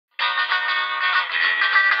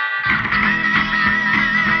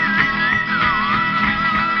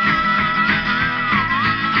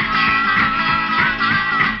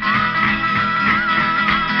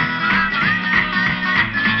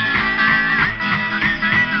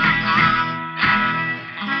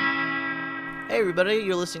everybody.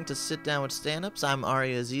 You're listening to Sit Down with Stand-Ups. I'm Ari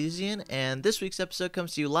Azizian, and this week's episode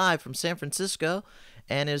comes to you live from San Francisco.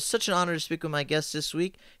 And it's such an honor to speak with my guest this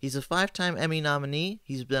week. He's a 5-time Emmy nominee.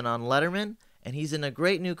 He's been on Letterman, and he's in a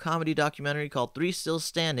great new comedy documentary called Three Still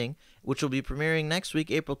Standing, which will be premiering next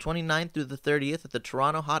week, April 29th through the 30th at the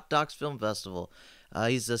Toronto Hot Docs Film Festival.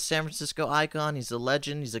 He's a San Francisco icon. He's a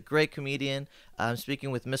legend. He's a great comedian. I'm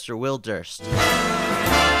speaking with Mr. Will Durst.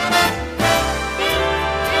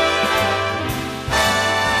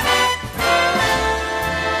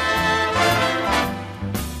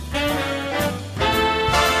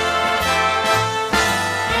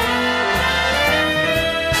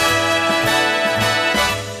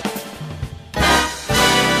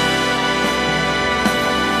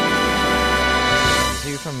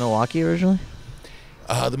 From Milwaukee originally?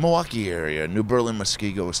 The Milwaukee area, New Berlin,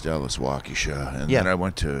 Muskego, Estella, Waukesha. And then I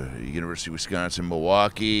went to University of Wisconsin,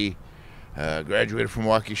 Milwaukee, graduated from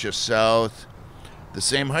Waukesha South, the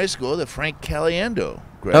same high school that Frank Caliendo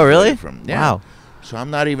graduated from. Yeah. Wow. So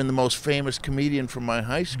I'm not even the most famous comedian from my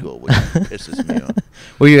high school, which pisses me off.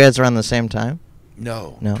 Were you guys around the same time?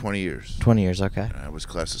 No, 20 years. 20 years, okay. I was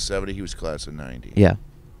class of 70, he was class of 90. Yeah.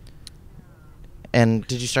 And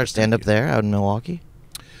did you start stand-up there out in Milwaukee?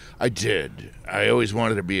 I did. I always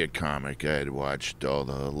wanted to be a comic. I had watched all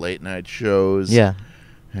the late night shows. Yeah.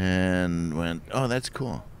 And went, oh, that's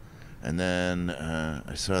cool. And then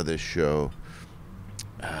I saw this show.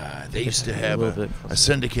 They used to have a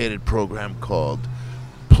syndicated program called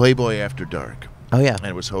Playboy After Dark. Oh, yeah. And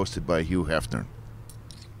it was hosted by Hugh Hefner.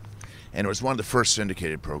 And it was one of the first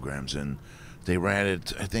syndicated programs. And they ran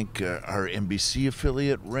it, I think our NBC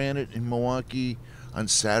affiliate ran it in Milwaukee on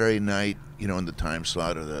Saturday night, you know, in the time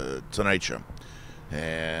slot of the Tonight Show.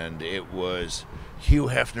 And it was Hugh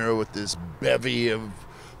Hefner with this bevy of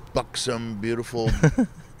buxom, beautiful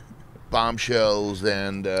bombshells.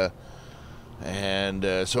 And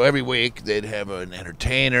so every week they'd have an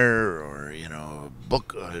entertainer or, you know,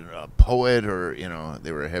 a poet or, you know,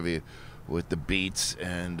 they were heavy with the beats.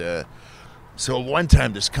 And so one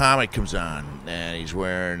time this comic comes on and he's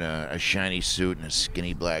wearing a shiny suit and a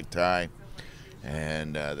skinny black tie.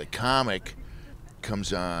 And the comic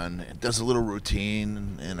comes on and does a little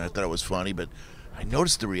routine, and I thought it was funny, but I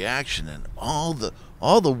noticed the reaction, and all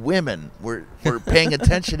the women were paying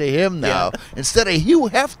attention to him now instead of Hugh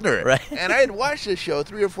Hefner. Right. And I had watched this show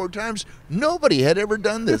 3 or 4 times. Nobody had ever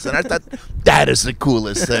done this, and I thought that is the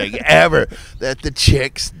coolest thing ever, that the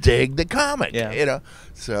chicks dig the comic. Yeah. You know,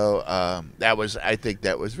 so I think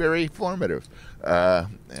that was very formative.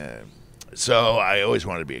 So I always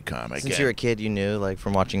wanted to be a comic. Since you were a kid, you knew, like,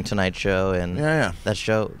 from watching Tonight Show and that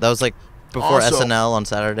show. That was, like, before also, SNL on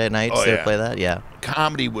Saturday nights. They would play that? Yeah.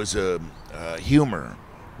 Comedy was humor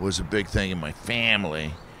was a big thing in my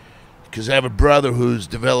family because I have a brother who's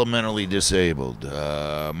developmentally disabled,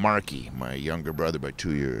 Marky, my younger brother by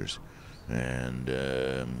 2 years. And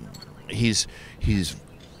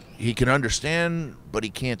he can understand, but he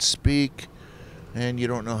can't speak, and you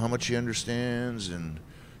don't know how much he understands, and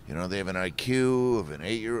you know, they have an IQ of an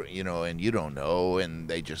 8-year-old, you know, and you don't know, and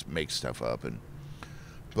they just make stuff up.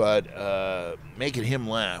 But making him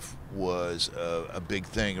laugh was a big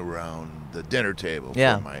thing around the dinner table.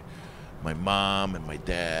 Yeah. For my mom and my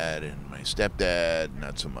dad and my stepdad,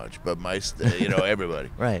 not so much, but you know, everybody.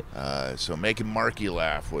 Right. So making Marky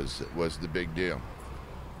laugh was the big deal.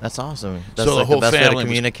 That's awesome. That's so like the whole best way family to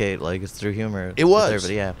communicate, like, it's through humor. It was.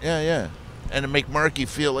 With everybody, Yeah. And to make Marky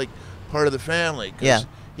feel like part of the family. Yeah.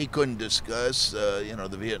 He couldn't discuss, you know,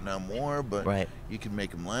 the Vietnam War, but you can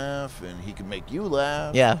make him laugh, and he can make you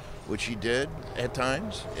laugh. Yeah. Which he did at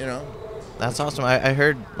times, you know. That's awesome. I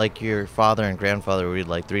heard, like, your father and grandfather read,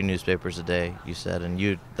 like, 3 newspapers a day, you said,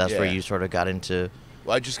 and that's where you sort of got into...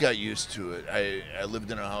 Well, I just got used to it. I lived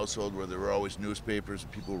in a household where there were always newspapers,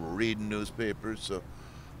 and people were reading newspapers, so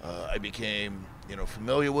I became, you know,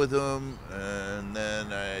 familiar with them, and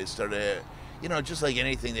then I started... You know, just like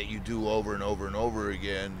anything that you do over and over and over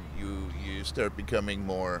again, you start becoming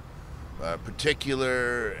more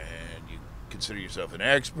particular, and you consider yourself an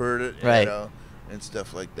expert, you know, and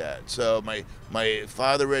stuff like that. So my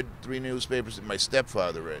father read 3 newspapers, and my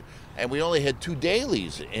stepfather read, and we only had 2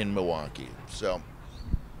 dailies in Milwaukee. So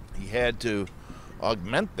he had to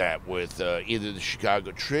augment that with either the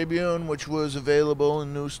Chicago Tribune, which was available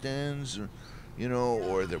in newsstands, or, you know,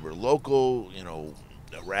 or there were local, you know,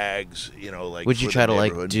 rags, you know, like. Would you try to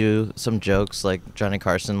like do some jokes like Johnny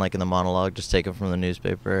Carson, like in the monologue, just take them from the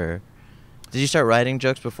newspaper? Or did you start writing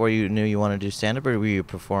jokes before you knew you wanted to do stand-up, or were you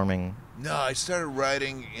performing? No, I started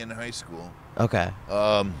writing in high school. Okay.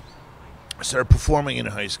 I started performing in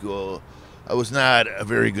high school. I was not a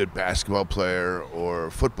very good basketball player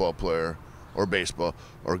or football player, or baseball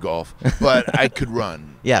or golf, but I could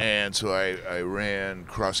run. Yeah. And so I ran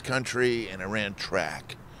cross country and I ran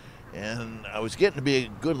track. And I was getting to be a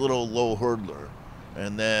good little low hurdler.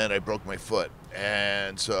 And then I broke my foot.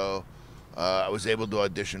 And so I was able to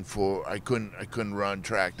audition for, I couldn't run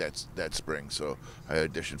track that spring. So I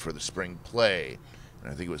auditioned for the spring play.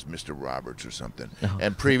 And I think it was Mr. Roberts or something. Oh.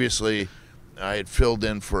 And previously I had filled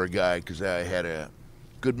in for a guy because I had a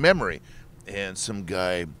good memory. And some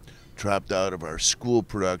guy dropped out of our school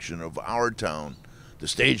production of Our Town, the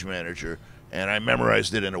stage manager, and I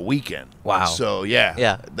memorized it in a weekend. Wow. So yeah.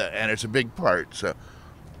 Yeah. And it's a big part. So.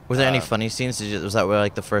 Was there any funny scenes? Was that where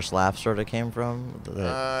like the first laugh sort of came from?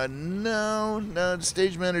 No. The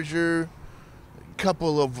stage manager, a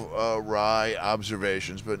couple of wry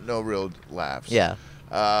observations, but no real laughs. Yeah.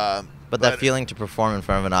 But that feeling to perform in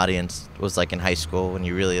front of an audience was like in high school when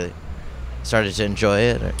you really started to enjoy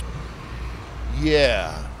it? Or?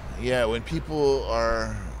 Yeah. When people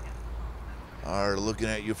are looking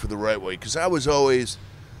at you for the right way, because I was always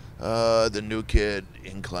the new kid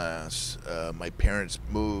in class. My parents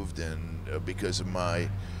moved, and because of my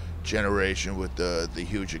generation with the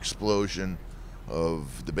huge explosion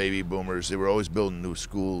of the baby boomers, they were always building new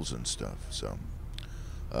schools and stuff. So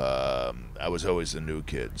I was always the new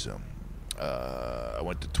kid. So I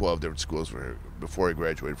went to 12 different schools before I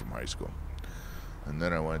graduated from high school, and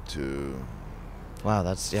then I went to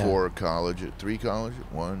four colleges,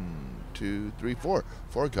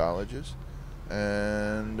 four colleges.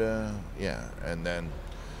 And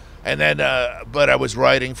but I was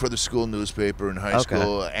writing for the school newspaper in high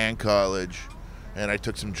school and college, and I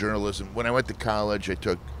took some journalism. When I went to college, I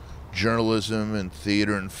took journalism and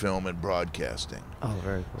theater and film and broadcasting. Oh,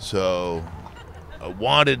 very cool. So I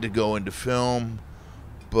wanted to go into film,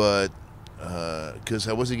 but because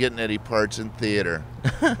I wasn't getting any parts in theater,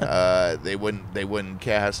 they wouldn't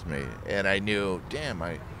cast me, and I knew, damn,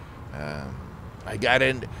 I got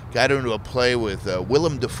into a play with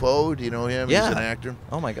Willem Dafoe. Do you know him? Yeah. He's an actor.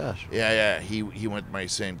 Oh my gosh. Yeah. He went to my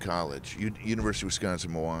same college, University of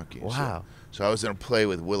Wisconsin Milwaukee. Wow. So I was in a play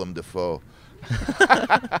with Willem Dafoe.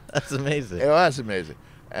 That's amazing. It was amazing.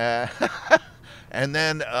 And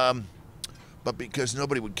then, but because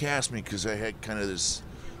nobody would cast me because I had kind of this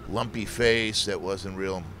lumpy face that wasn't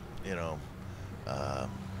real, there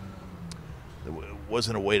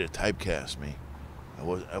wasn't a way to typecast me.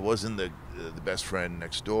 I wasn't the best friend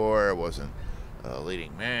next door. I wasn't a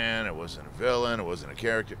leading man. I wasn't a villain. I wasn't a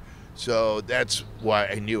character. So that's why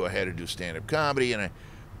I knew I had to do stand-up comedy.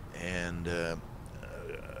 And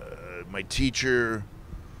my teacher,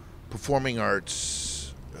 performing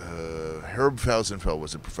arts, Herb Felsenfeld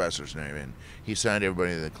was the professor's name, and he signed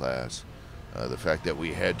everybody in the class. The fact that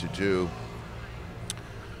we had to do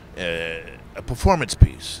a performance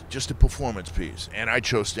piece, just a performance piece, and I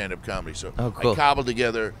chose stand-up comedy. So cool. I cobbled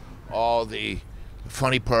together all the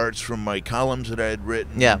funny parts from my columns that I had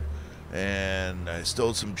written. Yeah. And I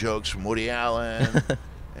stole some jokes from Woody Allen,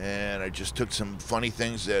 and I just took some funny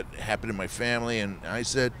things that happened in my family, and I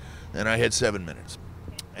had 7 minutes,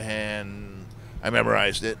 and I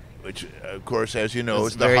memorized it. Which, of course, as you know,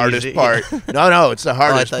 is the hardest part. No, it's the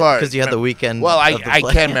hardest part. Because you had the weekend. Well, I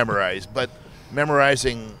can memorize, but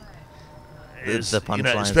memorizing is, the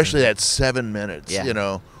punchlines, especially that 7 minutes.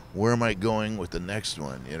 Yeah. Where am I going with the next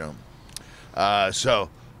one? So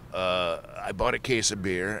I bought a case of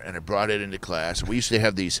beer and I brought it into class. We used to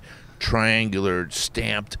have these triangular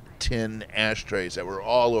stamped tin ashtrays that were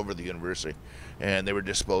all over the university, and they were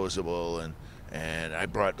disposable. And I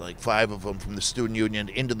brought like 5 of them from the student union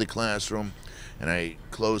into the classroom, and I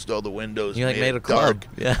closed all the windows. You made a dark.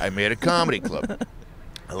 club. Yeah. I made a comedy club.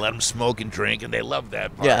 I let them smoke and drink, and they loved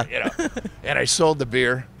that part. Yeah. And I sold the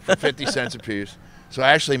beer for 50 cents a piece. So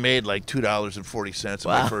I actually made like $2.40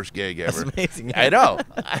 on my first gig ever. That's amazing. I know.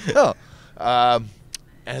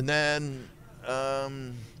 And then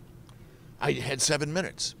I had 7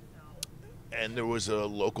 minutes, and there was a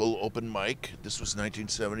local open mic. This was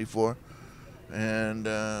 1974. And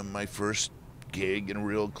my first gig in a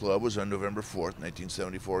real club was on November 4th,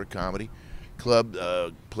 1974, Comedy Club,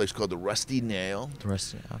 a place called the Rusty Nail. The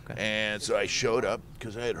Rusty, okay. And so I showed up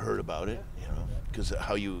because I had heard about it, because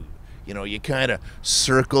how you kind of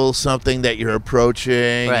circle something that you're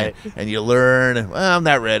approaching, right? And you learn. Well, I'm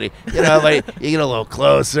not ready. Like you get a little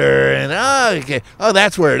closer, and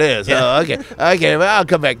that's where it is. Yeah. Okay. Well, I'll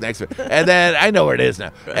come back next week, and then I know where it is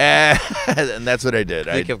now, and that's what I did.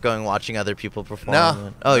 You kept going, watching other people perform.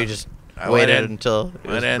 No. You just waited until it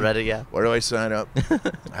was in. ready. Yeah. Where do I sign up?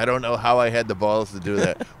 I don't know how I had the balls to do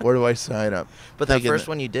that. Where do I sign up? But that first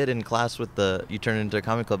one you did in class you turned into a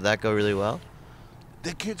comedy club, did that go really well?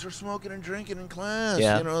 the kids were smoking and drinking in class.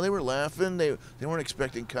 Yeah. You know, they were laughing. They weren't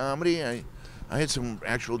expecting comedy. I had some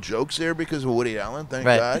actual jokes there because of Woody Allen. Thank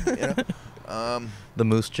God. You know. The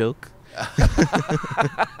moose joke.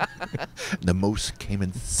 The moose came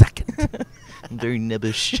in second. Very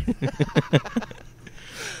nibbish.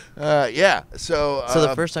 Yeah. So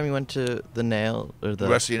the first time you went to the Nail or the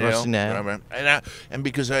Rusty Nail, Nail. and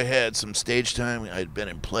because I had some stage time, I'd been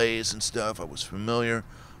in plays and stuff. I was familiar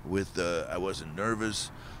with. I wasn't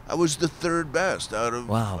nervous. I was the third best out of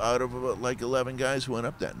about like 11 guys who went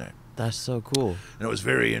up that night. That's so cool. And it was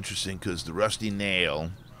very interesting because the Rusty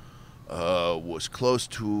Nail was close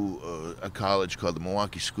to a college called the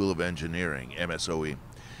Milwaukee School of Engineering, MSOE.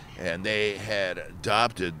 And they had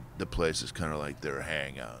adopted the place as kind of like their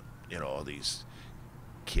hangout. You know, all these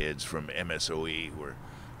kids from MSOE who were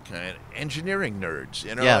kind of engineering nerds.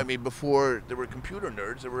 You know, Yeah. I mean, before there were computer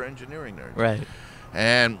nerds, there were engineering nerds. Right.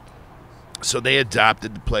 And so they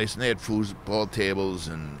adopted the place, and they had foosball tables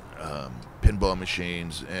and pinball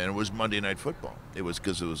machines, and it was Monday Night Football. It was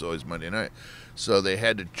because it was always Monday night. So they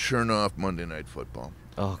had to turn off Monday Night Football.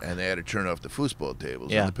 Oh, okay. And they had to turn off the foosball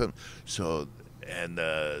tables. Yeah. And the so, and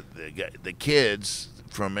the kids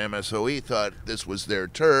from MSOE thought this was their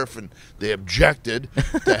turf, and they objected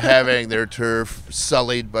to having their turf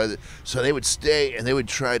sullied by the. So they would stay, and they would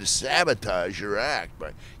try to sabotage your act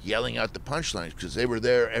by yelling out the punchlines because they were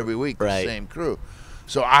there every week, the Right. same crew.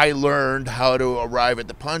 So I learned how to arrive at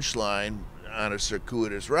the punchline on a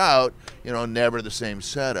circuitous route, you know, never the same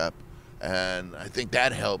setup. And I think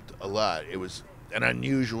that helped a lot. It was an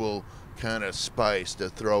unusual kind of spice to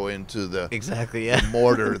throw into the Exactly, yeah.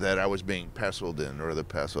 mortar that I was being pestled in, or the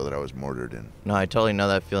pestle that I was mortared in. No, I totally know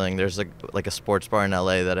that feeling. There's like a sports bar in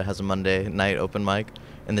LA that has a Monday night open mic,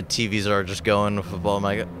 and the TVs are just going with football. I'm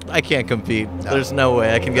like, I can't compete. There's no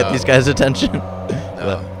way I can get these guys' attention.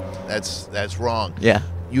 No, that's wrong. Yeah.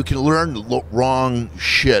 You can learn wrong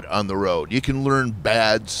shit on the road. You can learn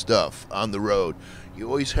bad stuff on the road. You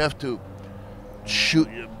always have to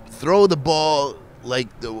throw the ball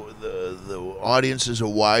like the audience is a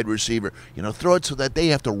wide receiver. You know, throw it so that they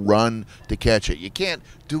have to run to catch it. You can't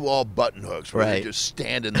do all button hooks where Right. you're just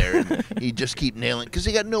standing there and you just keep nailing because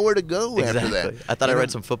you got nowhere to go after that. I thought You I know?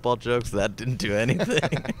 read some football jokes that didn't do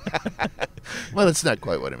anything. Well, that's not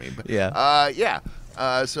quite what I mean, but Yeah.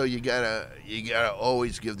 So you gotta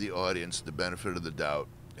always give the audience the benefit of the doubt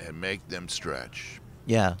and make them stretch.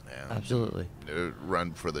 Yeah, Yeah. absolutely.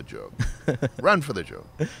 Run for the joke. Run for the joke.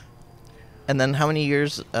 And then how many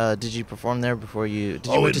years did you perform there before you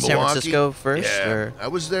move in to San Milwaukee? Francisco first? Yeah, Or? I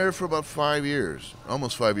was there for about 5 years,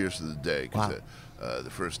 almost 5 years to the day. 'Cause Wow. the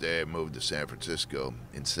first day I moved to San Francisco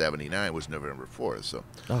in '79 was November 4th. So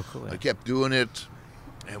Oh, cool. I kept doing it,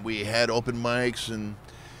 and we had open mics. And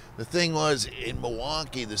the thing was, in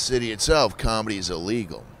Milwaukee, the city itself, comedy is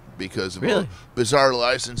illegal because of Really? a bizarre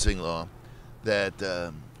licensing law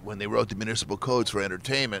that when they wrote the municipal codes for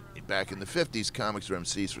entertainment back in the 50s, comics were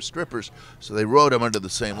MCs for strippers, so they wrote them under the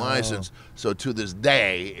same license. So to this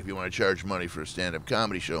day, if you want to charge money for a stand-up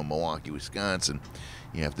comedy show in Milwaukee, Wisconsin,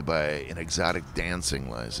 you have to buy an exotic dancing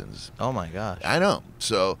license. Oh my gosh. I know.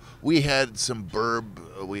 So we had some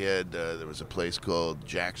we had there was a place called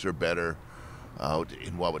Jack's or Better out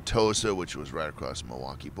in Wauwatosa, which was right across the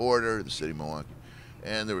Milwaukee border, the city of Milwaukee,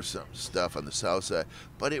 and there was some stuff on the south side,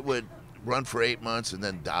 but it would run for 8 months and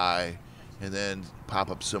then die and then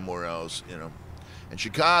pop up somewhere else, you know. In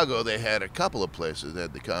Chicago, they had a couple of places. They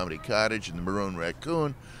had the Comedy Cottage and the Maroon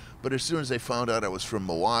Raccoon, but as soon as they found out I was from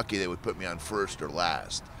Milwaukee, they would put me on first or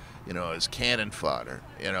last, you know, as cannon fodder,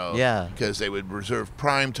 you know. Yeah. Because they would reserve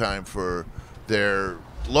prime time for their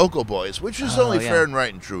local boys, which is Oh, only yeah. fair and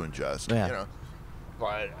right and true and just, Yeah. you know.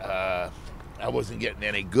 But I wasn't getting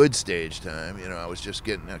any good stage time, you know. I was just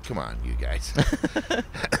getting, come on, you guys.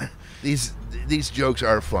 These jokes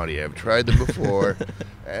are funny. I've tried them before,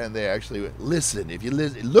 and they actually listen. If you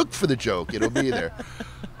look for the joke, it'll be there.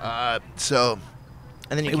 So,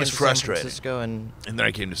 And then you It came was to frustrating. San Francisco, and and then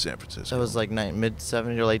I came to San Francisco. that was like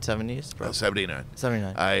mid-70s or late 70s? 79.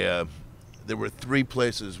 79. There were 3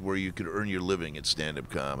 places where you could earn your living at stand-up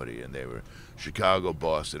comedy, and they were Chicago,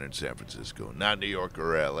 Boston, and San Francisco. Not New York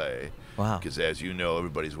or L.A. Wow. Because as you know,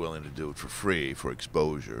 everybody's willing to do it for free for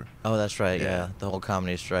exposure. Oh, that's right. Yeah. Yeah. The whole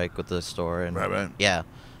comedy strike with the store and Right. Yeah.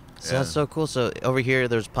 So Yeah. that's so cool. So over here,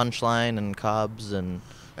 there's Punchline and Cobb's and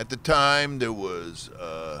At the time, there was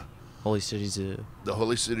Holy City Zoo. the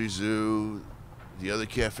Holy City Zoo. The other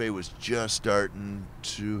cafe was just starting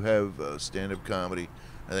to have stand-up comedy,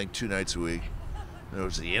 I think 2 nights a week. There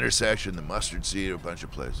was the Intersection, the Mustard Seed, a bunch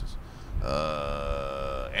of places.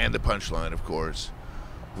 And the Punchline, of course,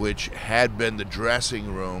 which had been the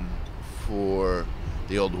dressing room for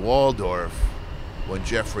the old Waldorf when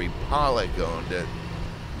Jeffrey Pollack owned it,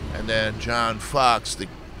 and then John Fox,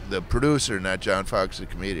 the producer, not John Fox, the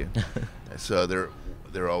comedian. So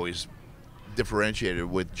they're always differentiated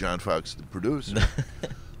with John Fox, the producer.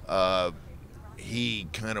 He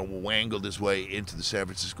kind of wangled his way into the San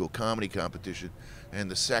Francisco comedy competition, and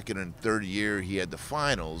the second and third year he had the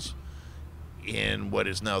finals in what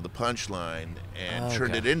is now the Punchline, and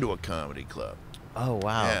turned it into a comedy club. Oh,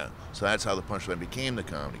 wow. Yeah, so that's how the Punchline became the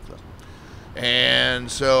comedy club.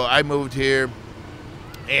 And so I moved here,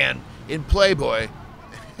 and in Playboy,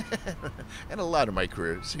 and a lot of my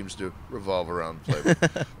career seems to revolve around Playboy,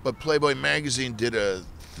 but Playboy magazine did a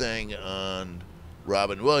thing on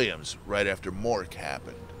Robin Williams right after Mork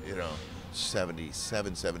happened,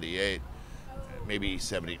 77, 78, maybe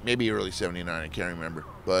 70, maybe early 79, I can't remember.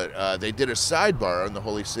 But they did a sidebar on the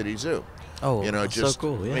Holy City Zoo. Oh, just so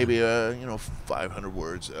cool, yeah. maybe 500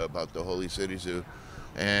 words about the Holy City Zoo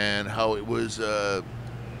and how it was a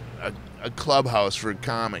clubhouse for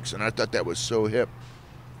comics, and I thought that was so hip.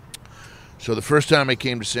 So the first time I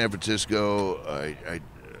came to San Francisco, I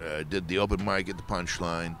did the open mic at the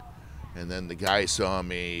Punchline. And then the guy saw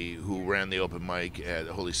me who ran the open mic at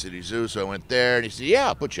the Holy City Zoo, so I went there, and he said, "Yeah,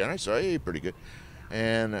 I'll put you on." I said, "Hey, pretty good."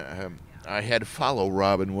 And I had to follow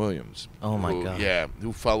Robin Williams. Oh my God! Yeah,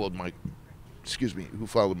 who followed Michael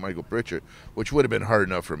Pritchard, which would have been hard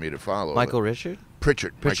enough for me to follow. Michael Richard?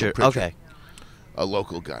 Pritchard. Michael Pritchard. Okay. A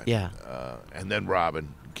local guy. Yeah. And then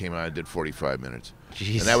Robin came on and did 45 minutes.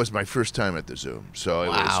 Jeez. And that was my first time at the Zoo, so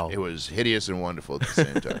Wow. it was hideous and wonderful at the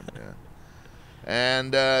same time. Yeah.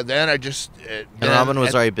 And then I just... and Robin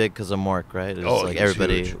was already big because of Mork, right? It was like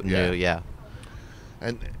everybody huge. knew, yeah.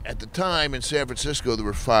 And at the time in San Francisco, there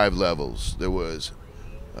were 5 levels. There was,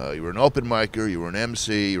 you were an open micer, you were an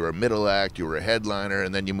MC, you were a middle act, you were a headliner,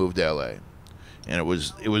 and then you moved to L.A. And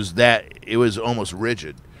it was almost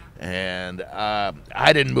rigid. And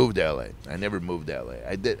I didn't move to L.A. I never moved to L.A.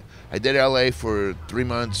 I did L.A. for 3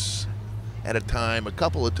 months at a time, a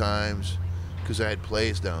couple of times, because I had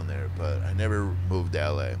plays down there, but I never moved to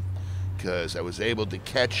L.A. because I was able to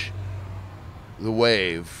catch the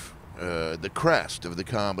wave, the crest of the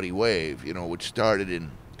comedy wave, which started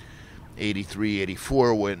in 83,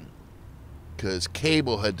 84 because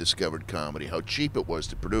cable had discovered comedy, how cheap it was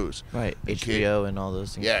to produce. Right, HBO and all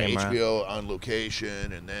those things came around. HBO On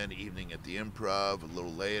Location, and then Evening at the Improv a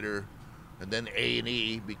little later, and then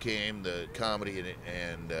A&E became the comedy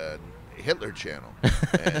and Hitler Channel,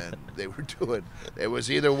 and they were doing, it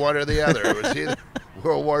was either one or the other. It was either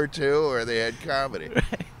World War II or they had comedy.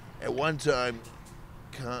 Right. At one time,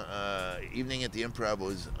 Evening at the Improv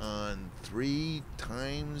was on 4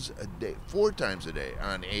 times a day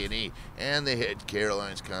on A&E, and they had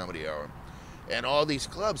Caroline's Comedy Hour. And all these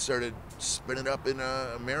clubs started spinning up in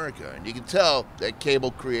America, and you can tell that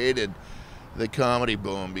cable created the comedy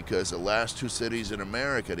boom because the last 2 cities in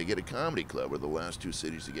America to get a comedy club were the last 2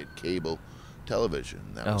 cities to get cable television.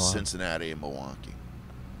 That was Cincinnati and Milwaukee.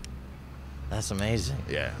 That's amazing.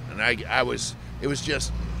 Yeah, and it was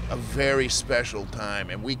just a very special time.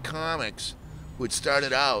 And we comics who had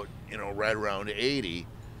started out, right around 80,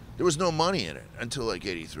 there was no money in it until like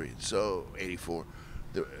 83. So 84.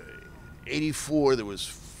 84, there was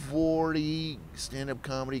 40 stand-up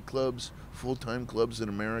comedy clubs, full-time clubs in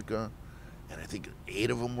America. And I think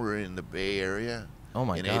 8 of them were in the Bay Area. Oh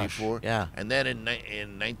my gosh! In 84, yeah. And then in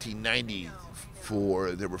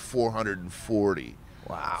 1994, there were 440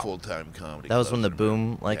 full-time comedy. That was when the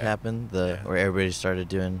boom happened, where everybody started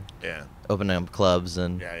doing opening up clubs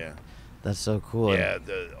and that's so cool. Yeah,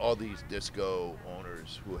 all these disco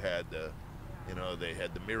owners who had they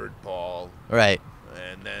had the mirrored ball. Right.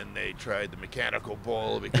 And then they tried the mechanical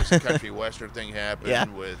bull because the country western thing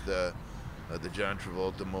happened with. The John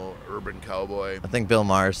Travolta urban cowboy. I think Bill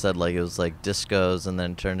Maher said it was like discos and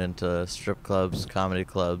then turned into strip clubs, comedy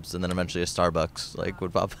clubs, and then eventually a Starbucks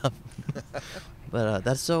would pop up. But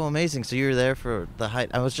that's so amazing. So you were there for the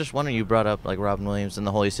height. I was just wondering, you brought up Robin Williams and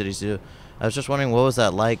the Holy City Zoo. I was just wondering, what was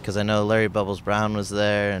that like? Because I know Larry Bubbles Brown was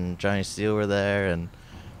there and Johnny Steele were there, and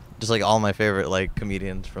just all my favorite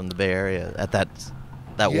comedians from the Bay Area at that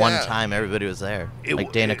one time. Everybody was there,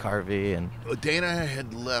 Dana Carvey and Dana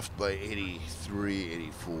had left by 83,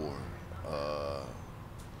 84.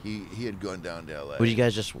 He had gone down to L.A. Would you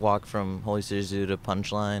guys just walk from Holy City Zoo to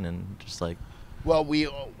Punchline and just Well,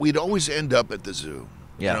 we'd always end up at the zoo.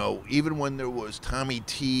 Yeah. Even when there was Tommy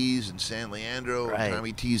T's in San Leandro, and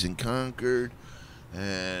Tommy T's in Concord,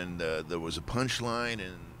 and there was a Punchline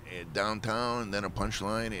in downtown, and then a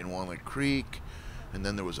Punchline in Walnut Creek. And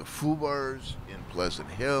then there was a Fubar's in Pleasant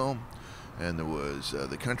Hill, and there was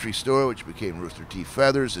the Country Store, which became Rooster Teeth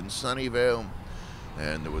Feathers in Sunnyvale,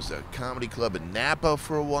 and there was a comedy club in Napa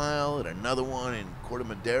for a while, and another one in Corte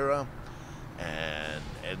Madera, and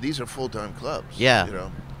these are full-time clubs. Yeah. You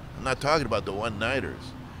know, I'm not talking about the one-nighters.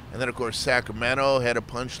 And then of course Sacramento had a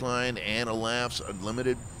Punchline and a Laughs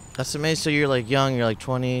Unlimited. That's amazing. So you're like young, you're like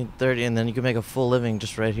 20, 30, and then you can make a full living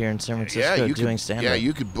just right here in San Francisco doing stand-up. Yeah,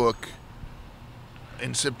 you could book.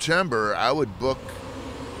 In September, I would book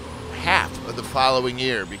half of the following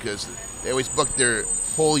year because they always book their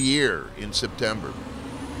whole year in September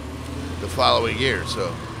the following year.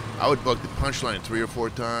 So I would book the Punchline 3 or 4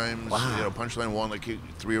 times. Wow. You know, Punchline 1 like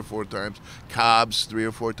 3 or 4 times. Cobb's 3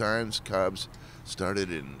 or 4 times. Cobb's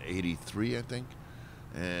started in '83, I think.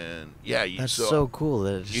 And yeah, that's so cool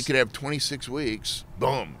that you could have 26 weeks,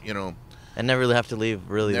 boom, you know, and never really have to leave.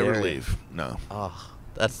 Really, never there. leave. No. Oh,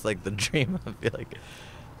 that's like the dream. I feel like.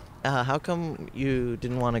 How come you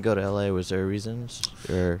didn't want to go to LA? Was there reasons?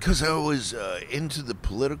 Because I was into the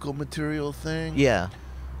political material thing. Yeah.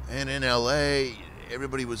 And in LA,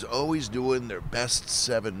 everybody was always doing their best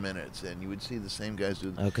 7 minutes, and you would see the same guys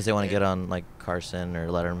do. Oh, because they want to get on like Carson or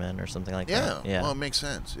Letterman or something like that. Yeah. Well, it makes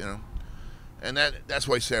sense, you know. And that's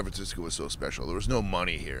why San Francisco was so special. There was no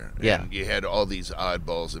money here. Yeah. And you had all these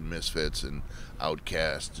oddballs and misfits and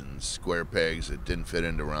outcasts and square pegs that didn't fit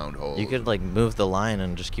into round holes. You could like move the line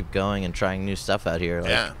and just keep going and trying new stuff out here.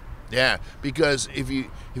 Like. Yeah. Because if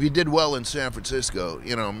you did well in San Francisco,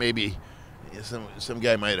 you know, maybe some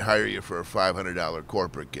guy might hire you for a $500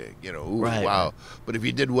 corporate gig. You know, ooh, right, wow. Right. But if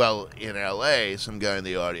you did well in LA, some guy in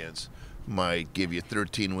the audience might give you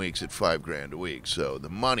 13 weeks at $5,000 a week. So the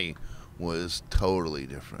money was totally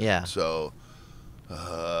different. Yeah. So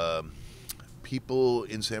people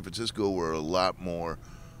in San Francisco were a lot more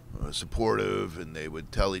supportive, and they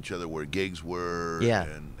would tell each other where gigs were. Yeah.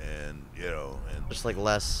 And you know, and just like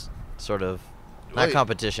less sort of not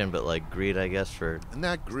competition, but like greed, I guess.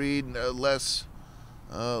 Not greed, less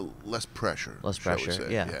pressure. Less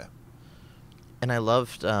pressure. Yeah. And I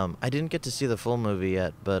loved. I didn't get to see the full movie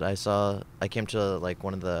yet, but I came to like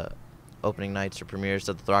one of the opening nights or premieres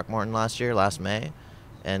at the Throckmorton last May,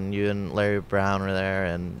 and you and Larry Brown were there,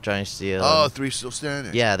 and Johnny Steele. Oh, Three Still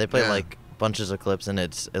Standing. Yeah, they played like bunches of clips, and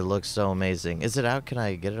it looks so amazing. Is it out? Can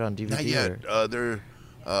I get it on DVD? Not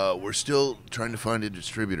yet. We're still trying to find a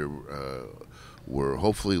distributor. We're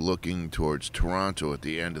hopefully looking towards Toronto at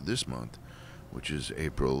the end of this month, which is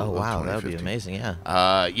April. Oh wow, of that would be amazing.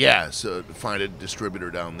 Yeah. So to find a distributor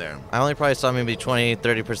down there. I only probably saw maybe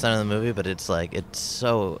 20-30% of the movie, but it's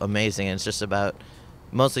so amazing. And it's just about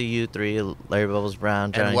mostly you three, Larry Bubbles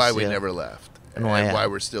Brown, Johnny and why Steele. we never left, and why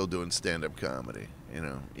we're still doing stand-up comedy. You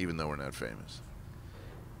know, even though we're not famous.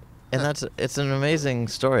 And it's an amazing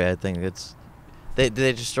story. I think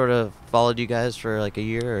they just sort of followed you guys for like a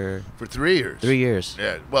year or for 3 years. 3 years.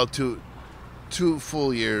 Yeah. Well, two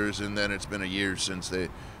full years, and then it's been a year since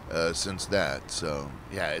that. So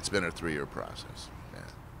yeah, it's been a 3-year process. Yeah.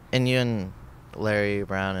 And you and Larry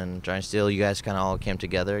Brown and Johnny Steele, you guys kind of all came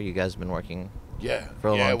together. You guys have been working. For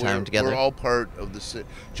a long time together. We're all part of the.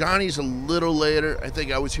 Johnny's a little later. I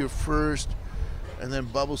think I was here first, and then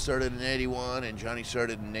Bubble started in '81, and Johnny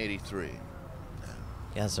started in '83.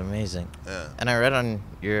 Yeah, it's amazing. Yeah. And I read on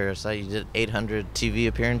your site you did 800 TV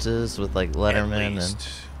appearances with like Letterman.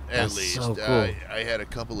 At least. So cool. I had a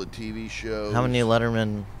couple of TV shows. How many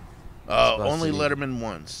Letterman? Only Letterman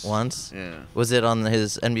once. Once? Yeah. Was it on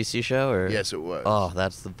his NBC show or? Yes, it was. Oh,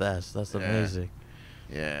 that's the best. That's amazing.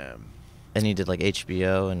 Yeah. And you did like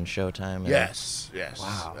HBO and Showtime. And yes.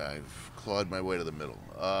 Wow. I've clawed my way to the middle.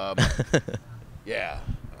 Yeah.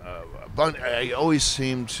 I always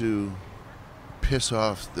seem to piss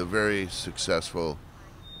off the very successful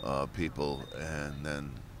people, and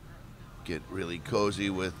then get really cozy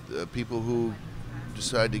with people who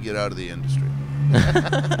decide to get out of the industry.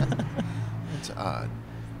 It's odd.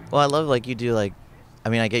 Well, I love like you do like, I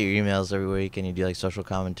mean, I get your emails every week, and you do like social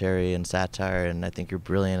commentary and satire, and I think you're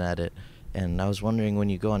brilliant at it. And I was wondering, when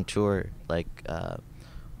you go on tour, like,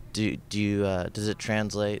 does it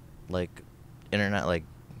translate like internet, like,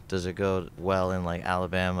 does it go well in like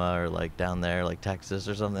Alabama or like down there, like Texas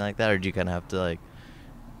or something like that, or do you kind of have to like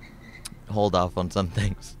hold off on some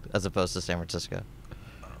things as opposed to San Francisco?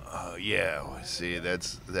 Yeah, see,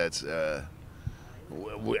 that's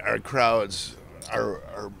our crowds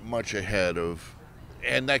are much ahead of,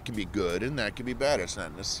 and that can be good and that can be bad. It's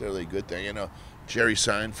not necessarily a good thing. You know, Jerry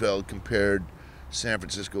Seinfeld compared San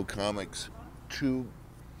Francisco comics to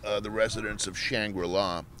the residents of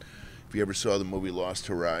Shangri-La. If you ever saw the movie Lost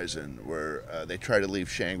Horizon, where they try to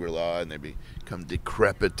leave Shangri-La and they become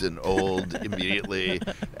decrepit and old immediately,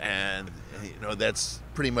 and you know that's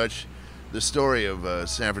pretty much the story of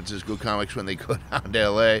San Francisco comics when they go down to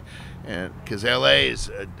L.A. and because L.A. is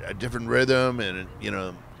a different rhythm, and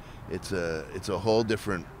it's a whole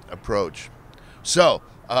different approach. So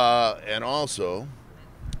and also,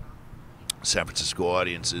 San Francisco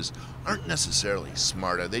audiences aren't necessarily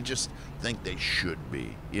smarter. They just think they should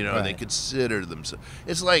be. Right. They consider themselves.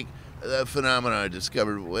 It's like the phenomenon I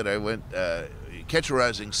discovered when I went Catch a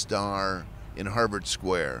Rising Star in Harvard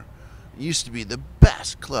Square. It used to be the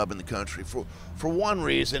best club in the country for one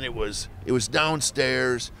reason. It was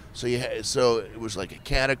downstairs, so it was like a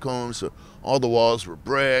catacomb. So all the walls were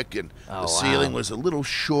brick, and the ceiling was a little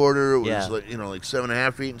shorter. It was like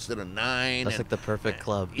 7.5 feet instead of 9. That's like the perfect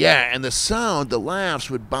club. Yeah, and the sound, the laughs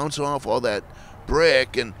would bounce off all that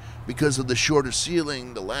brick, and because of the shorter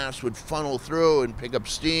ceiling, the laughs would funnel through and pick up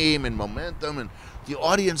steam and momentum, and the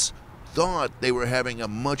audience thought they were having a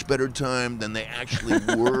much better time than they actually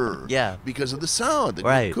were. Yeah. Because of the sound, the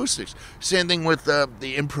Right. acoustics. Same thing with the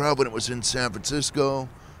improv when it was in San Francisco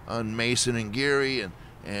on Mason and Geary,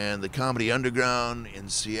 and the Comedy Underground in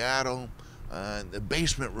Seattle, the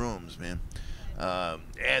basement rooms, man.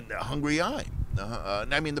 And Hungry Eye.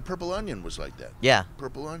 I mean, the Purple Onion was like that. Yeah.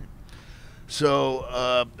 Purple Onion.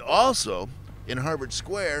 So also in Harvard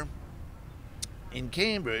Square in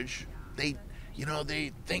Cambridge, they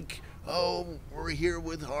think, oh, we're here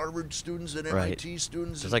with Harvard students and MIT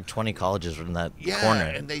students. There's like 20 colleges in that Yeah, corner.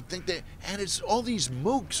 and they think and it's all these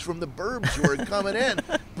mooks from the burbs who are coming in,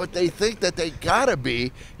 but they think that they gotta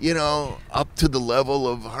be, up to the level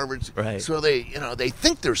of Harvard. Right. So they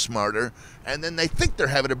think they're smarter, and then they think they're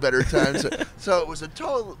having a better time. So it was a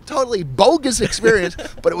totally bogus experience,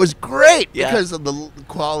 but it was great because of the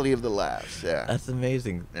quality of the laughs. Yeah. That's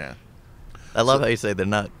amazing. Yeah. I love how you say they're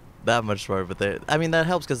not that much smarter, but that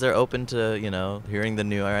helps because they're open to hearing the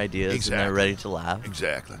newer ideas and they're ready to laugh.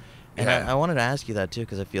 Exactly. And I wanted to ask you that too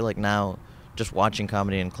because I feel like now, just watching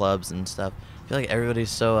comedy in clubs and stuff, I feel like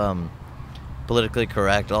everybody's so politically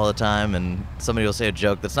correct all the time, and somebody will say a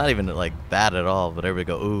joke that's not even like bad at all, but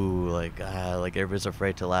everybody go ooh, like everybody's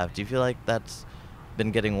afraid to laugh. Do you feel like that's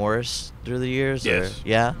been getting worse through the years? Yes. Or,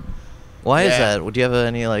 yeah. Why is that? Do you have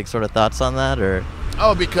any sort of thoughts on that, or?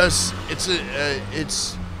 Oh, because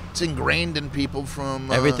it's ingrained in people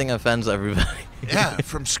from everything offends everybody. Yeah,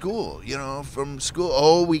 from school. From school.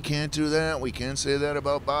 Oh, we can't do that. We can't say that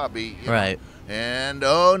about Bobby. Right. And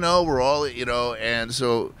oh no, we're all and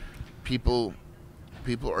so people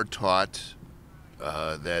are taught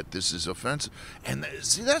that this is offensive. And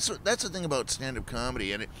see, that's the thing about stand-up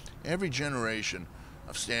comedy, and every generation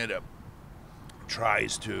of stand-up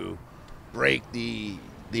tries to break the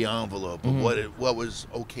envelope of what was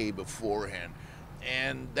okay beforehand.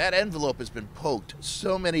 And that envelope has been poked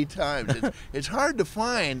so many times. It's hard to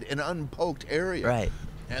find an unpoked area. Right.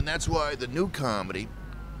 And that's why the new comedy,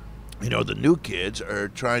 the new kids are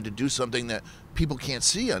trying to do something that people can't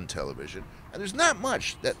see on television. And there's not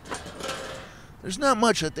much that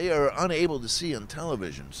they are unable to see on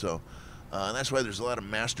television. So that's why there's a lot of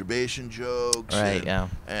masturbation jokes. Right,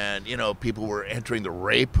 And people were entering the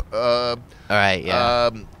rape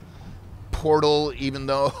portal, even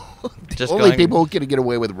though only people who can get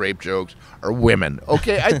away with rape jokes are women.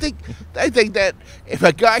 Okay, I think that if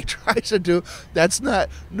a guy tries to do, that's not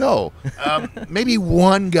maybe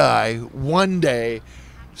one guy one day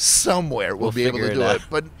somewhere will be able to do it,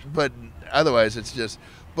 but otherwise it's just.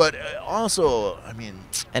 But also, I mean,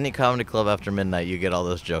 any comedy club after midnight, you get all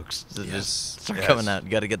those jokes just start coming out. You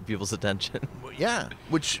got to get people's attention. Yeah,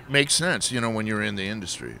 which makes sense, when you're in the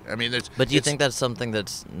industry. I mean, but do you think that's something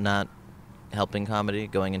that's not helping comedy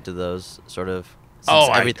going into those sort of? Since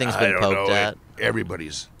everything's been poked at.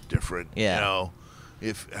 Everybody's different. Yeah.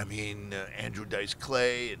 Andrew Dice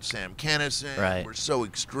Clay and Sam Kinison were so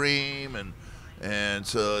extreme, and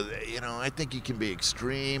so I think you can be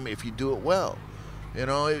extreme if you do it well.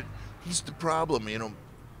 He's the problem.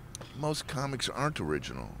 Most comics aren't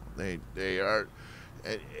original. They are,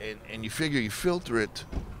 and you figure you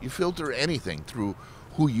filter anything through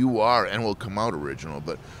who you are, and will come out original.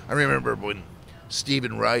 But I remember when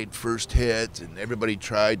Stephen Wright first hit, and everybody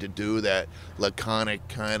tried to do that laconic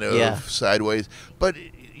kind of sideways. But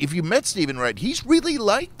if you met Stephen Wright, he's really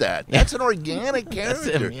like that. That's an organic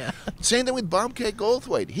character. That's him, Same thing with Bombcake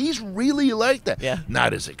Goldthwait. He's really like that. Yeah.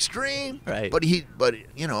 Not as extreme, right? But it's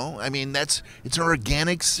an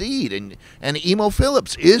organic seed, and Emo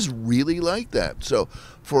Phillips is really like that. So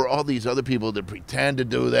for all these other people that pretend to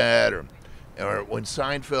do that, or when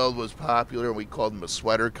Seinfeld was popular, we called him a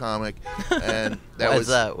sweater comic, and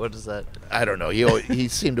What is that? I don't know. He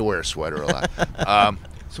seemed to wear a sweater a lot.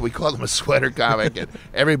 So we called him a sweater comic, and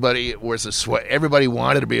everybody wears a sweat. Everybody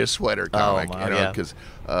wanted to be a sweater comic, my, you know,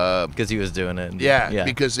 because he was doing it. yeah,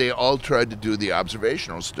 because they all tried to do the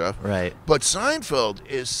observational stuff. Right. But Seinfeld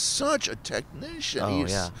is such a technician. Oh,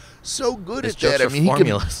 He's yeah. so good His at that. jokes are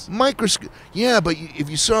formulas. He can microscope. Yeah, but if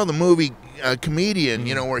you saw the movie Comedian,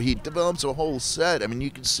 you know, where he develops a whole set, I mean, you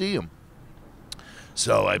can see him.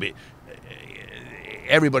 So, I mean,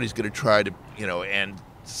 everybody's going to try to, you know, and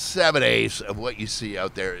 7/8 of what you see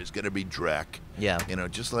out there is going to be Drek. Yeah. You know,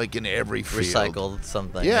 just like in every field. Recycled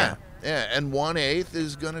something. Yeah. And 1/8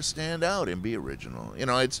 is going to stand out and be original. You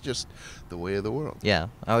know, it's just the way of the world. Yeah.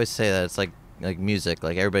 I always say that it's like music.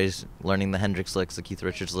 Like everybody's learning the Hendrix licks, the Keith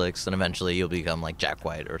Richards licks, and eventually you'll become like Jack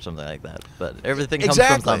White or something like that. But everything comes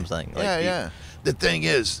from something. Like yeah. The thing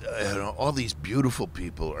is, you know, all these beautiful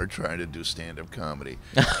people are trying to do stand-up comedy.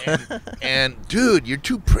 And dude, you're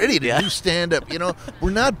too pretty to do stand-up. You know, we're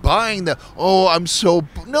not buying I'm so...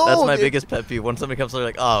 No. That's my biggest pet peeve. When somebody comes, they're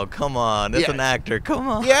like, oh, come on. It's an actor. Come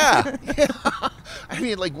on. Yeah. I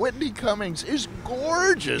mean, like, Whitney Cummings is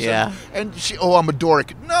gorgeous. Yeah. And she, I'm a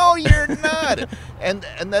dork. No, you're not. and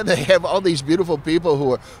then they have all these beautiful people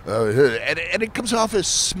who are... and it comes off as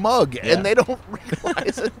smug, and they don't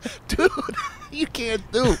realize it. Dude... You can't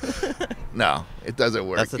do. No, it doesn't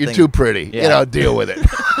work. You're thing. too pretty. Yeah. You know, deal with it.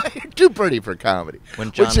 You're too pretty for comedy,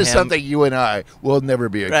 which is something you and I will never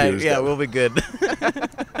be accused of. Yeah, we'll be good.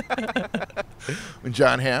 When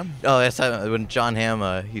John Hamm? Oh, that's when John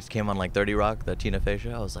Hamm, he came on like 30 Rock, the Tina Fey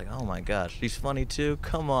show. I was like, oh my gosh, he's funny too.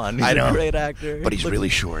 Come on, he's a great actor. But he's really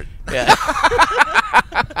short. Yeah.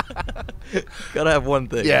 Gotta have one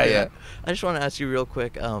thing. Yeah. I just want to ask you real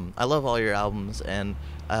quick. I love all your albums, and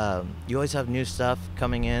you always have new stuff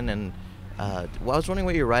coming in, and I was wondering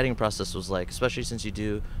what your writing process was like, especially since you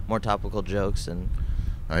do more topical jokes. And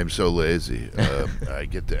I'm so lazy. I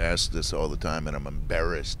get to ask this all the time, and I'm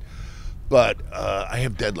embarrassed. But I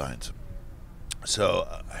have deadlines. So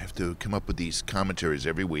I have to come up with these commentaries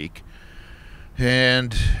every week.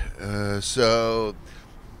 And so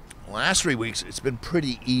last 3 weeks, it's been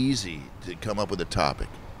pretty easy to come up with a topic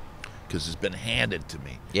because it's been handed to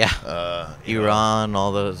me. Yeah. Iran,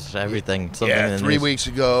 all those, everything. Something in the 3 news. weeks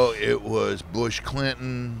ago, it was Bush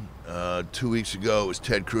Clinton. 2 weeks ago, it was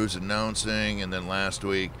Ted Cruz announcing. And then last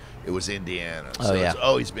week, it was Indiana. So it's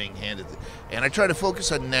always being handed. And I try to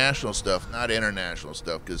focus on national stuff, not international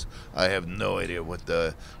stuff, because I have no idea what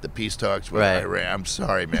the peace talks with Iran. I'm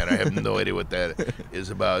sorry, man. I have no idea what that is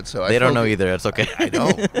about. So they don't know either. It's okay. I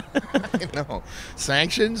know. I know.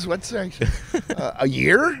 Sanctions? What sanctions? A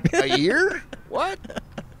year? A year? What?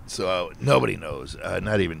 So nobody knows,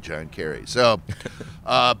 not even John Kerry. So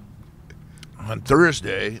on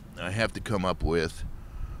Thursday, I have to come up with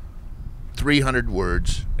 300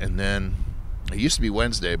 words, and then it used to be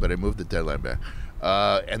Wednesday, but I moved the deadline back.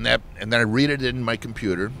 And then I read it in my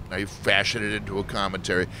computer. I fashion it into a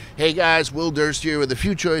commentary. Hey guys, Will Durst here with a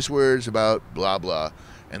few choice words about blah blah.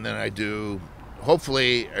 And then I do.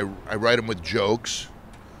 Hopefully, I write them with jokes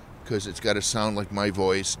because it's got to sound like my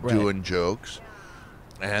voice doing jokes.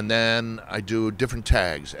 And then I do different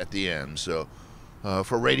tags at the end. So.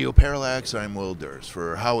 For Radio Parallax, I'm Will Durst.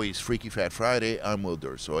 For Howie's Freaky Fat Friday, I'm Will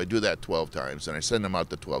Durst. So I do that 12 times, and I send them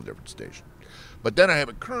out to 12 different stations. But then I have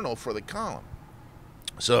a kernel for the column.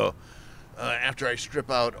 So after I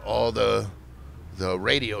strip out all the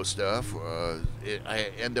radio stuff,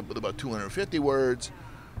 I end up with about 250 words,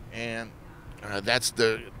 and that's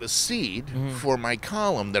the seed for my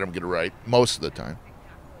column that I'm going to write most of the time.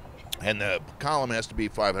 And the column has to be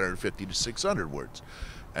 550 to 600 words.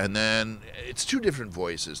 And then it's two different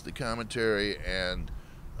voices, the commentary and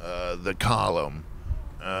the column.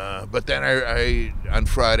 But then I on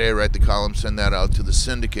Friday, I write the column, send that out to the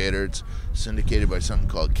syndicator. It's syndicated by something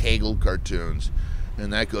called Kegel Cartoons.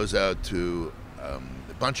 And that goes out to a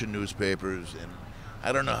bunch of newspapers. And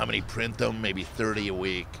I don't know how many print them, maybe 30 a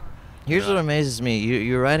week. Here's what amazes me.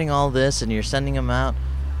 You're writing all this, and you're sending them out.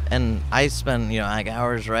 And I spend, like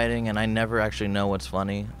hours writing, and I never actually know what's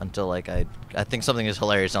funny until like I think something is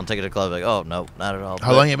hilarious. And I'll take it to the club, like, oh no, not at all.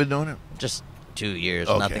 How long have you been doing it? Just 2 years,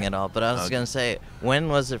 nothing at all. But I was gonna say, when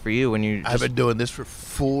was it for you? When you? I've been doing this for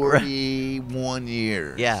 41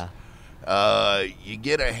 years. Yeah. You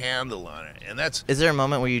get a handle on it, and that's. Is there a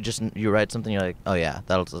moment where you write something, you're like, oh yeah,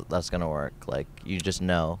 that's gonna work? Like you just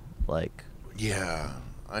know, like. Yeah,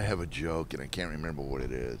 I have a joke, and I can't remember what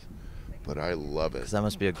it is. But I love it. 'Cause that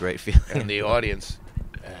must be a great feeling. And the audience,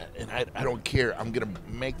 and I don't care. I'm going to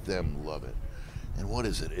make them love it. And what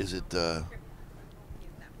is it? Is it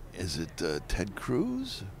Ted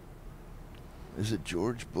Cruz? Is it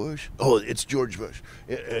George Bush? Oh, it's George Bush.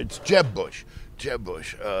 It's Jeb Bush. Jeb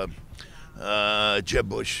Bush. Jeb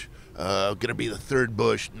Bush. Going to be the third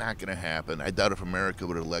Bush. Not going to happen. I doubt if America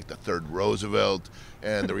would elect a third Roosevelt.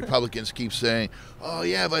 And the Republicans keep saying, oh,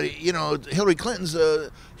 yeah, but, Hillary Clinton's,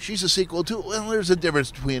 she's a sequel, too. Well, there's a difference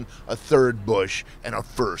between a third Bush and a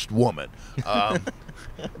first woman.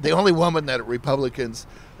 The only woman that Republicans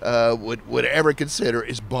would ever consider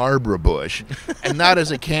is Barbara Bush. And not as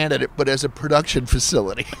a candidate, but as a production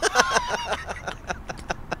facility.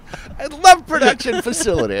 I love production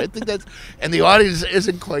facility. I think that's, and the audience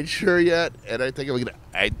isn't quite sure yet. And I think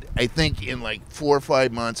I think in like 4 or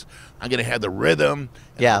 5 months, I'm gonna have the rhythm.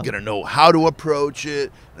 And I'm gonna know how to approach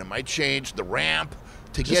it, and I might change the ramp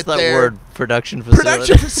to Just get that there. word, production facility.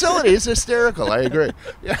 Production facility is hysterical. I agree.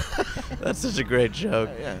 Yeah. That's such a great joke.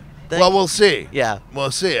 Yeah. Well, we'll see. Yeah. We'll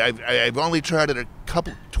see. I've only tried it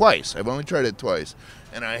twice. I've only tried it twice,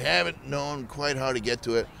 and I haven't known quite how to get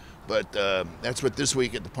to it. But that's what this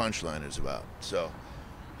week at the Punchline is about. So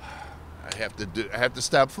I have to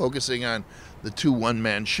stop focusing on the 2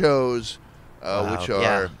 one-man shows, which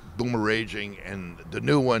are Boomeraging, and the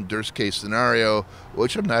new one, Durst Case Scenario,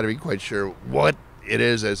 which I'm not even quite sure what it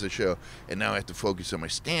is as a show. And now I have to focus on my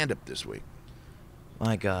stand-up this week.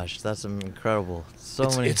 My gosh, that's incredible.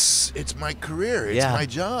 It's my career. It's my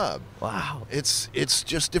job. Wow. It's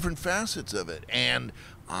just different facets of it, and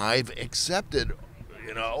I've accepted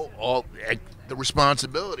all the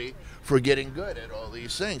responsibility for getting good at all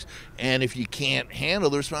these things. And if you can't handle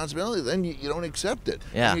the responsibility, then you don't accept it.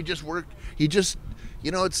 Yeah. And you just work. You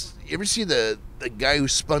ever see the guy who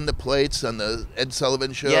spun the plates on the Ed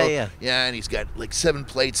Sullivan show? Yeah. Yeah, and he's got like 7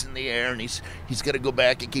 plates in the air, and he's got to go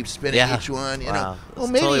back and keep spinning each one. Wow. Well,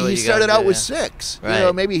 maybe he started out with 6.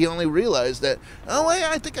 Right. Maybe he only realized that. Oh,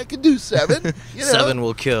 I think I could do 7. 7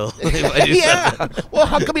 will kill. Yeah. 7. Well,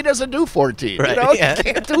 how come he doesn't do 14? Right. He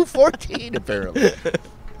can't do 14 apparently.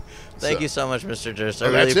 Thank you so much, Mr. Durst. I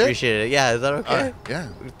really appreciate it. Yeah, is that okay? Yeah.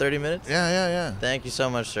 30 minutes? Yeah. Thank you so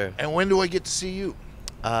much, sir. And when do I get to see you?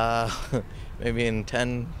 Maybe in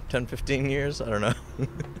 10, 15 years? I don't know.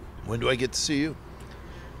 When do I get to see you?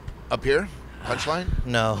 Up here? Punchline?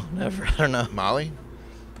 No, never. I don't know. Molly?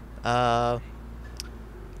 I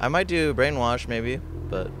might do Brainwash maybe,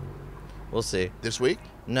 but we'll see. This week?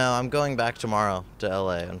 No, I'm going back tomorrow to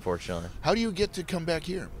LA, unfortunately. How do you get to come back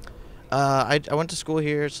here? I went to school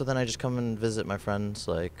here, so then I just come and visit my friends,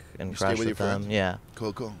 and crash with them. Friends? Yeah.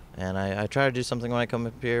 Cool. And I try to do something when I come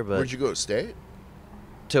up here, but Where'd you go? State?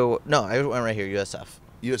 No, I went right here, USF.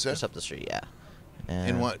 USF? Just up the street, yeah.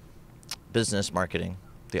 And in what? Business marketing,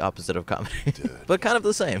 the opposite of comedy, but kind of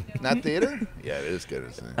the same. Not theater? Yeah, it is good.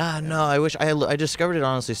 No, I wish I discovered it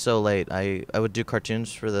honestly so late. I would do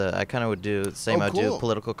cartoons for I kind of would do the same. I would do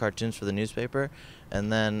political cartoons for the newspaper, and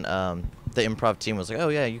then the improv team was like, "Oh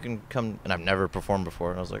yeah, you can come," and I've never performed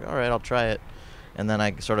before, and I was like, "All right, I'll try it," and then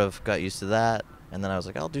I sort of got used to that, and then I was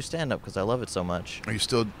like, "I'll do stand up because I love it so much." Are you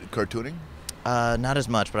still cartooning? Not as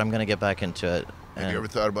much, but I'm gonna get back into it. Have you ever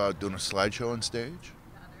thought about doing a slideshow on stage?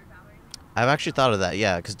 I've actually thought of that,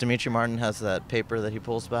 yeah, because Dimitri Martin has that paper that he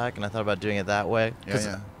pulls back, and I thought about doing it that way.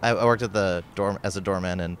 Yeah. I worked at the dorm as a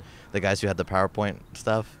doorman, and the guys who had the PowerPoint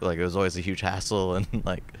stuff, it was always a huge hassle, and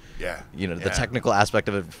the technical aspect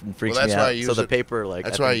of it freaks me out. So the paper,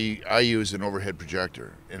 that's why I use an overhead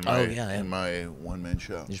projector in my one-man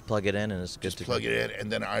show. You just plug it in, and it's good to plug it in,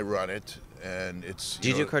 and then I run it, and it's. Do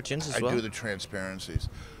you do cartoons as well? I do the transparencies.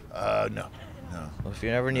 No. Well, if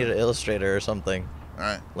you ever need an illustrator or something, all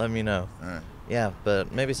right, let me know. All right. Yeah,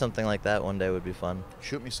 but maybe something like that one day would be fun.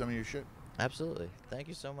 Shoot me some of your shit. Absolutely. Thank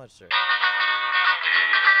you so much, sir.